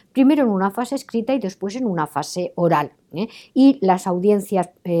tratado, primero en una fase escrita y después en una fase oral. Y las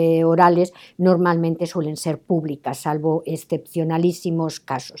audiencias orales normalmente suelen ser públicas, salvo excepcionalísimos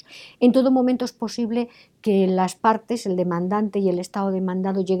casos. En todo momento es posible que las partes, el demandante y el Estado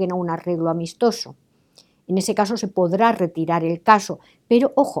demandado, lleguen a un arreglo amistoso. En ese caso se podrá retirar el caso,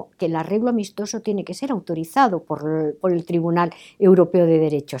 pero ojo, que el arreglo amistoso tiene que ser autorizado por el Tribunal Europeo de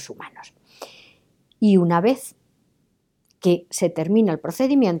Derechos Humanos. Y una vez que se termina el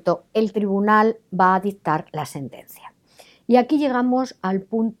procedimiento, el tribunal va a dictar la sentencia. Y aquí llegamos al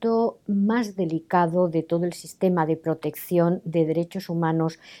punto más delicado de todo el sistema de protección de derechos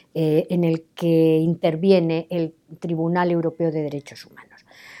humanos en el que interviene el Tribunal Europeo de Derechos Humanos.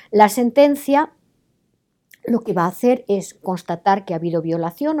 La sentencia lo que va a hacer es constatar que ha habido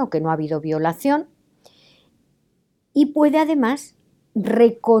violación o que no ha habido violación y puede además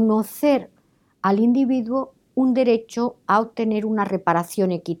reconocer al individuo un derecho a obtener una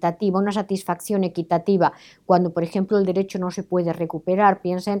reparación equitativa, una satisfacción equitativa, cuando, por ejemplo, el derecho no se puede recuperar.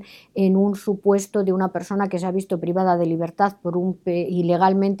 Piensen en un supuesto de una persona que se ha visto privada de libertad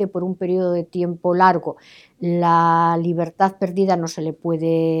ilegalmente por un periodo de tiempo largo. La libertad perdida no se le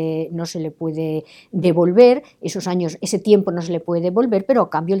puede devolver, ese tiempo no se le puede devolver, pero a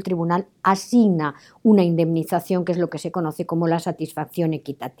cambio el tribunal asigna una indemnización, que es lo que se conoce como la satisfacción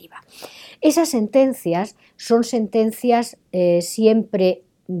equitativa. Esas sentencias son sentencias siempre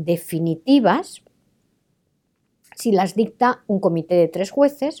definitivas si las dicta un comité de 3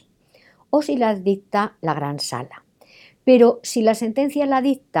 jueces o si las dicta la gran sala. Pero si la sentencia la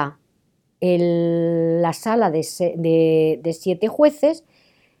dicta la sala de 7 jueces,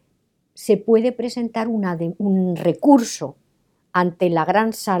 se puede presentar un recurso ante la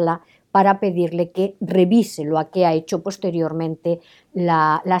gran sala para pedirle que revise lo que ha hecho posteriormente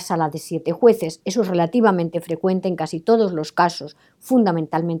la sala de 7 jueces. Eso es relativamente frecuente en casi todos los casos.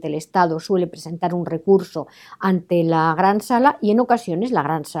 Fundamentalmente el Estado suele presentar un recurso ante la gran sala y en ocasiones la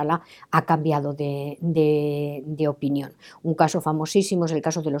gran sala ha cambiado de opinión. Un caso famosísimo es el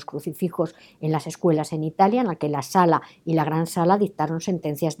caso de los crucifijos en las escuelas en Italia, en el que la sala y la gran sala dictaron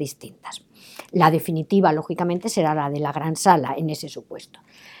sentencias distintas. La definitiva, lógicamente, será la de la gran sala en ese supuesto.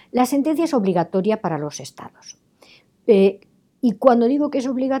 La sentencia es obligatoria para los Estados. Y cuando digo que es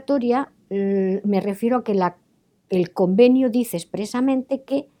obligatoria, me refiero a que el convenio dice expresamente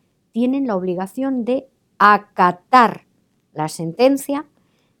que tienen la obligación de acatar la sentencia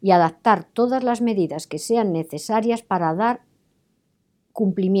y adaptar todas las medidas que sean necesarias para dar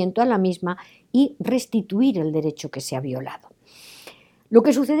cumplimiento a la misma y restituir el derecho que se ha violado. Lo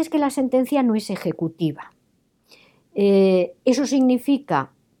que sucede es que la sentencia no es ejecutiva. Eso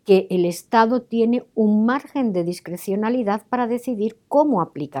significa que el Estado tiene un margen de discrecionalidad para decidir cómo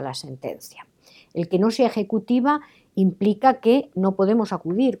aplica la sentencia. El que no sea ejecutiva implica que no podemos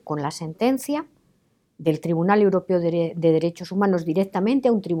acudir con la sentencia del Tribunal Europeo de Derechos Humanos directamente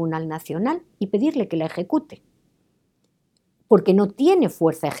a un tribunal nacional y pedirle que la ejecute, porque no tiene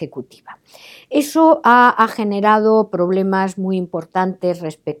fuerza ejecutiva. Eso ha generado problemas muy importantes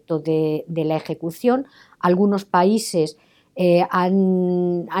respecto de la ejecución. Algunos países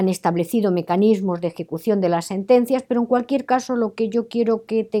han establecido mecanismos de ejecución de las sentencias, pero en cualquier caso lo que yo quiero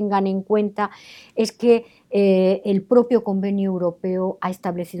que tengan en cuenta es que el propio Convenio Europeo ha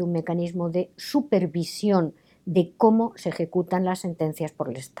establecido un mecanismo de supervisión de cómo se ejecutan las sentencias por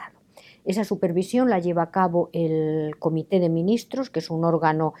el Estado. Esa supervisión la lleva a cabo el Comité de Ministros, que es un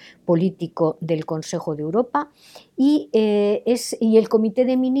órgano político del Consejo de Europa, y el Comité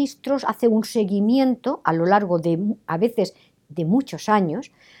de Ministros hace un seguimiento a lo largo a veces de muchos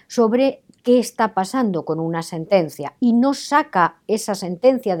años sobre qué está pasando con una sentencia y no saca esa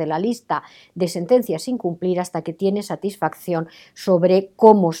sentencia de la lista de sentencias sin cumplir hasta que tiene satisfacción sobre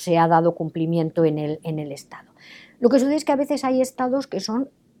cómo se ha dado cumplimiento en el Estado. Lo que sucede es que a veces hay estados que son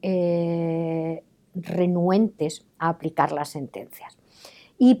renuentes a aplicar las sentencias.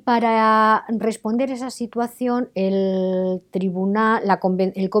 Y para responder a esa situación, el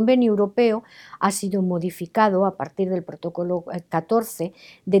Convenio Europeo ha sido modificado a partir del Protocolo 14,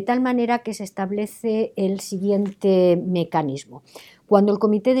 de tal manera que se establece el siguiente mecanismo. Cuando el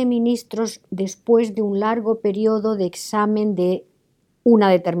Comité de Ministros, después de un largo periodo de examen de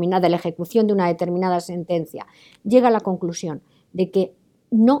la ejecución de una determinada sentencia, llega a la conclusión de que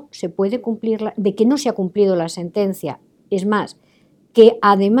no se puede cumplir, de que no se ha cumplido la sentencia, es más, que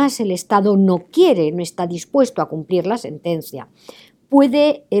además el Estado no está dispuesto a cumplir la sentencia,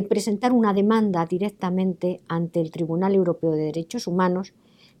 puede presentar una demanda directamente ante el Tribunal Europeo de Derechos Humanos,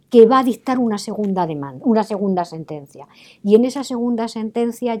 que va a dictar una segunda sentencia. Y en esa segunda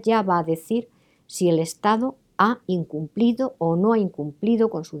sentencia ya va a decir si el Estado ha incumplido o no ha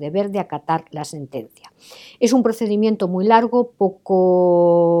incumplido con su deber de acatar la sentencia. Es un procedimiento muy largo,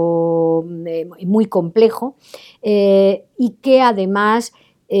 muy complejo, y que además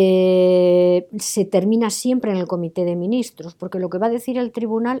se termina siempre en el Comité de Ministros, porque lo que va a decir el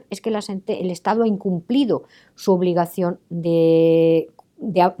tribunal es que el Estado ha incumplido su obligación de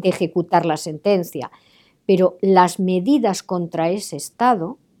ejecutar la sentencia, pero las medidas contra ese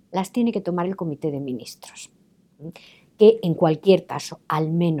Estado las tiene que tomar el Comité de Ministros, que en cualquier caso, al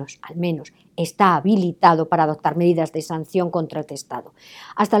menos, está habilitado para adoptar medidas de sanción contra este Estado.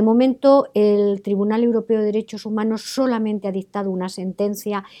 Hasta el momento, el Tribunal Europeo de Derechos Humanos solamente ha dictado una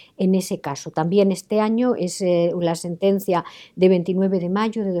sentencia en ese caso. También este año es la sentencia de 29 de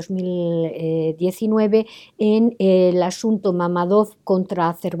mayo de 2019 en el asunto Mammadov contra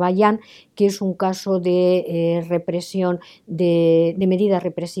Azerbaiyán, que es un caso de represión, de medidas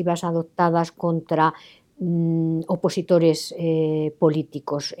represivas adoptadas contra opositores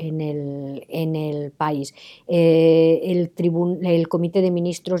políticos en el país. El Comité de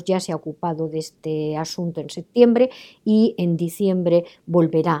Ministros ya se ha ocupado de este asunto en septiembre y en diciembre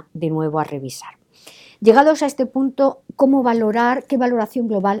volverá de nuevo a revisar. Llegados a este punto, ¿qué valoración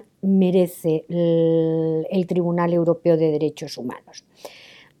global merece el Tribunal Europeo de Derechos Humanos?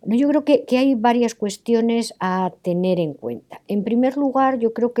 Yo creo que hay varias cuestiones a tener en cuenta. En primer lugar,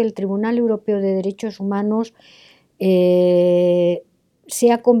 yo creo que el Tribunal Europeo de Derechos Humanos se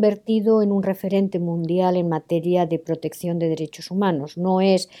ha convertido en un referente mundial en materia de protección de derechos humanos. No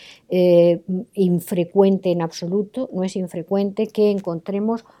es infrecuente en absoluto, no es infrecuente que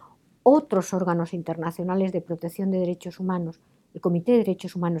encontremos otros órganos internacionales de protección de derechos humanos, el Comité de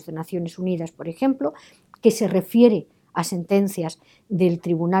Derechos Humanos de Naciones Unidas, por ejemplo, que se refiere a sentencias del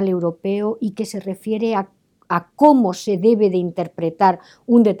Tribunal Europeo y que se refiere a cómo se debe de interpretar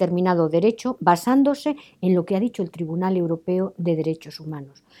un determinado derecho basándose en lo que ha dicho el Tribunal Europeo de Derechos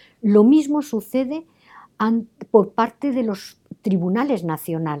Humanos. Lo mismo sucede por parte de los tribunales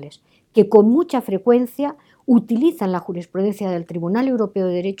nacionales, que con mucha frecuencia utilizan la jurisprudencia del Tribunal Europeo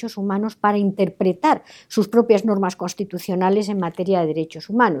de Derechos Humanos para interpretar sus propias normas constitucionales en materia de derechos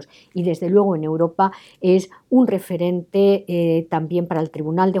humanos. Y desde luego en Europa es un referente también para el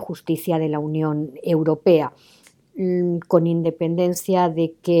Tribunal de Justicia de la Unión Europea, con independencia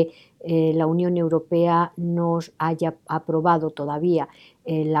de que la Unión Europea no haya aprobado todavía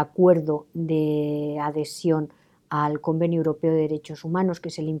el acuerdo de adhesión al Convenio Europeo de Derechos Humanos que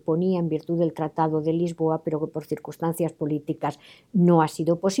se le imponía en virtud del Tratado de Lisboa, pero que por circunstancias políticas no ha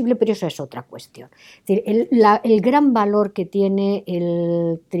sido posible, pero eso es otra cuestión. Es decir, el gran valor que tiene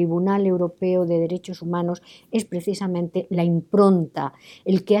el Tribunal Europeo de Derechos Humanos es precisamente la impronta,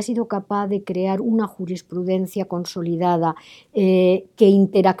 el que ha sido capaz de crear una jurisprudencia consolidada que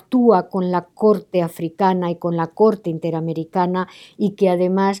interactúa con la Corte africana y con la Corte interamericana y que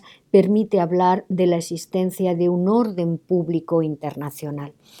además permite hablar de la existencia de un orden público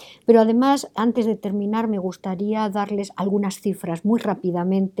internacional. Pero además, antes de terminar, me gustaría darles algunas cifras muy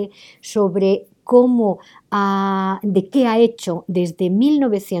rápidamente sobre de qué ha hecho desde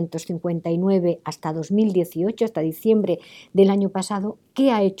 1959 hasta 2018, hasta diciembre del año pasado,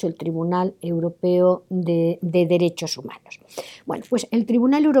 qué ha hecho el Tribunal Europeo de Derechos Humanos. Bueno, pues el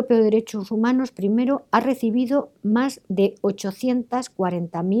Tribunal Europeo de Derechos Humanos primero ha recibido más de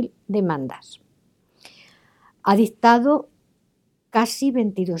 840.000 demandas. Ha dictado casi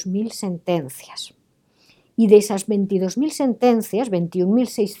 22.000 sentencias. Y de esas 22.000 sentencias,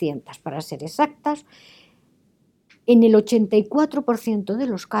 21.600 para ser exactas, en el 84% de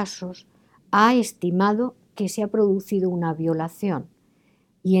los casos ha estimado que se ha producido una violación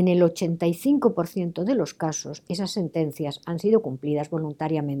y en el 85% de los casos esas sentencias han sido cumplidas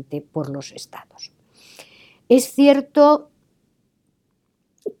voluntariamente por los Estados. Es cierto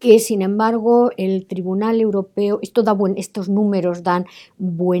que, sin embargo, el Tribunal Europeo, estos números dan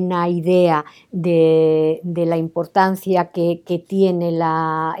buena idea de la importancia que tiene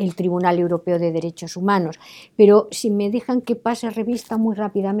el Tribunal Europeo de Derechos Humanos, pero si me dejan que pase revista muy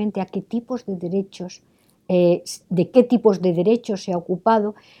rápidamente a qué tipos de derechos, de qué tipos de derechos se ha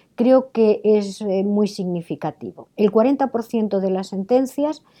ocupado, creo que es muy significativo. El 40% de las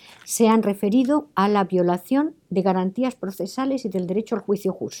sentencias se han referido a la violación de garantías procesales y del derecho al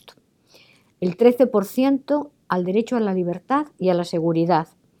juicio justo. El 13% al derecho a la libertad y a la seguridad.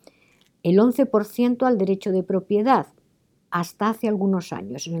 El 11% al derecho de propiedad, hasta hace algunos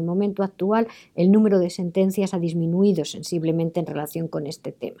años. En el momento actual, el número de sentencias ha disminuido sensiblemente en relación con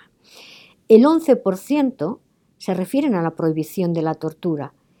este tema. El 11% se refieren a la prohibición de la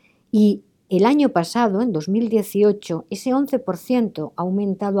tortura. Y el año pasado, en 2018, ese 11% ha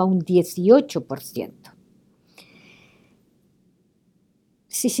aumentado a un 18%.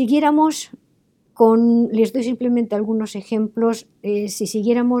 Si siguiéramos les doy simplemente algunos ejemplos, si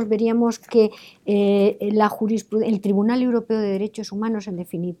siguiéramos veríamos que el Tribunal Europeo de Derechos Humanos, en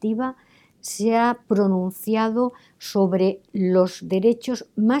definitiva, se ha pronunciado sobre los derechos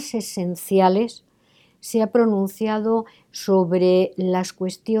más esenciales, se ha pronunciado sobre las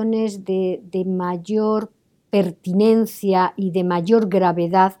cuestiones de mayor pertinencia y de mayor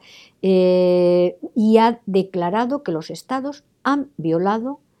gravedad, y ha declarado que los Estados han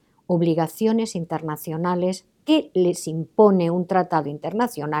violado obligaciones internacionales que les impone un tratado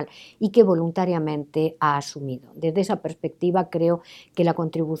internacional y que voluntariamente ha asumido. Desde esa perspectiva, creo que la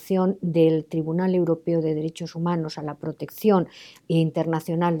contribución del Tribunal Europeo de Derechos Humanos a la protección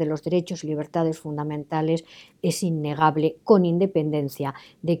internacional de los derechos y libertades fundamentales es innegable, con independencia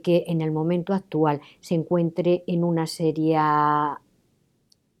de que en el momento actual se encuentre en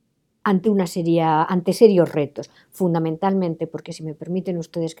ante serios retos, fundamentalmente porque, si me permiten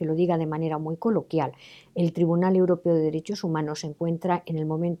ustedes que lo diga de manera muy coloquial, el Tribunal Europeo de Derechos Humanos se encuentra en el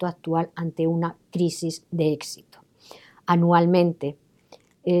momento actual ante una crisis de éxito. Anualmente,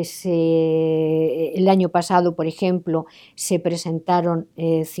 el año pasado, por ejemplo, se presentaron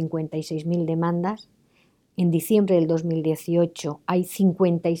 56.000 demandas. En diciembre del 2018 hay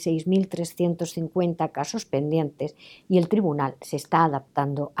 56.350 casos pendientes y el tribunal se está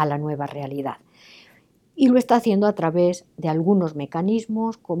adaptando a la nueva realidad. Y lo está haciendo a través de algunos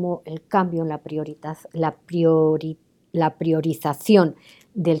mecanismos, como el cambio en la priorización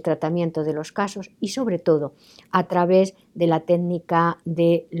del tratamiento de los casos, y sobre todo a través de la técnica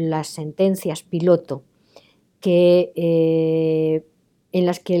de las sentencias piloto, en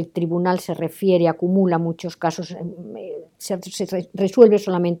las que el tribunal se refiere, acumula muchos casos, se resuelve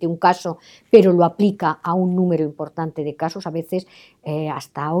solamente un caso, pero lo aplica a un número importante de casos, a veces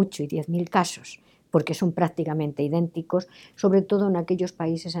hasta 8 y 10.000 casos, porque son prácticamente idénticos, sobre todo en aquellos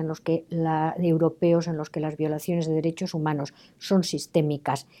países europeos en los que las violaciones de derechos humanos son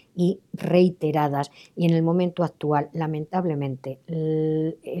sistémicas y reiteradas, y en el momento actual, lamentablemente,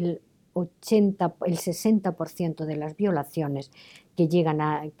 el 60% de las violaciones que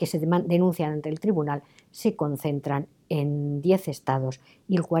se denuncian ante el tribunal se concentran en 10 estados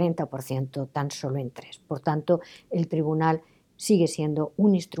y el 40% tan solo en 3. Por tanto, el tribunal sigue siendo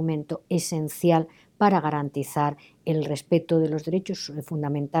un instrumento esencial para garantizar el respeto de los derechos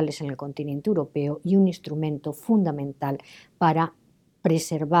fundamentales en el continente europeo y un instrumento fundamental para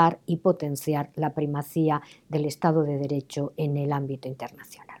preservar y potenciar la primacía del Estado de Derecho en el ámbito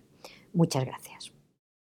internacional. Muchas gracias.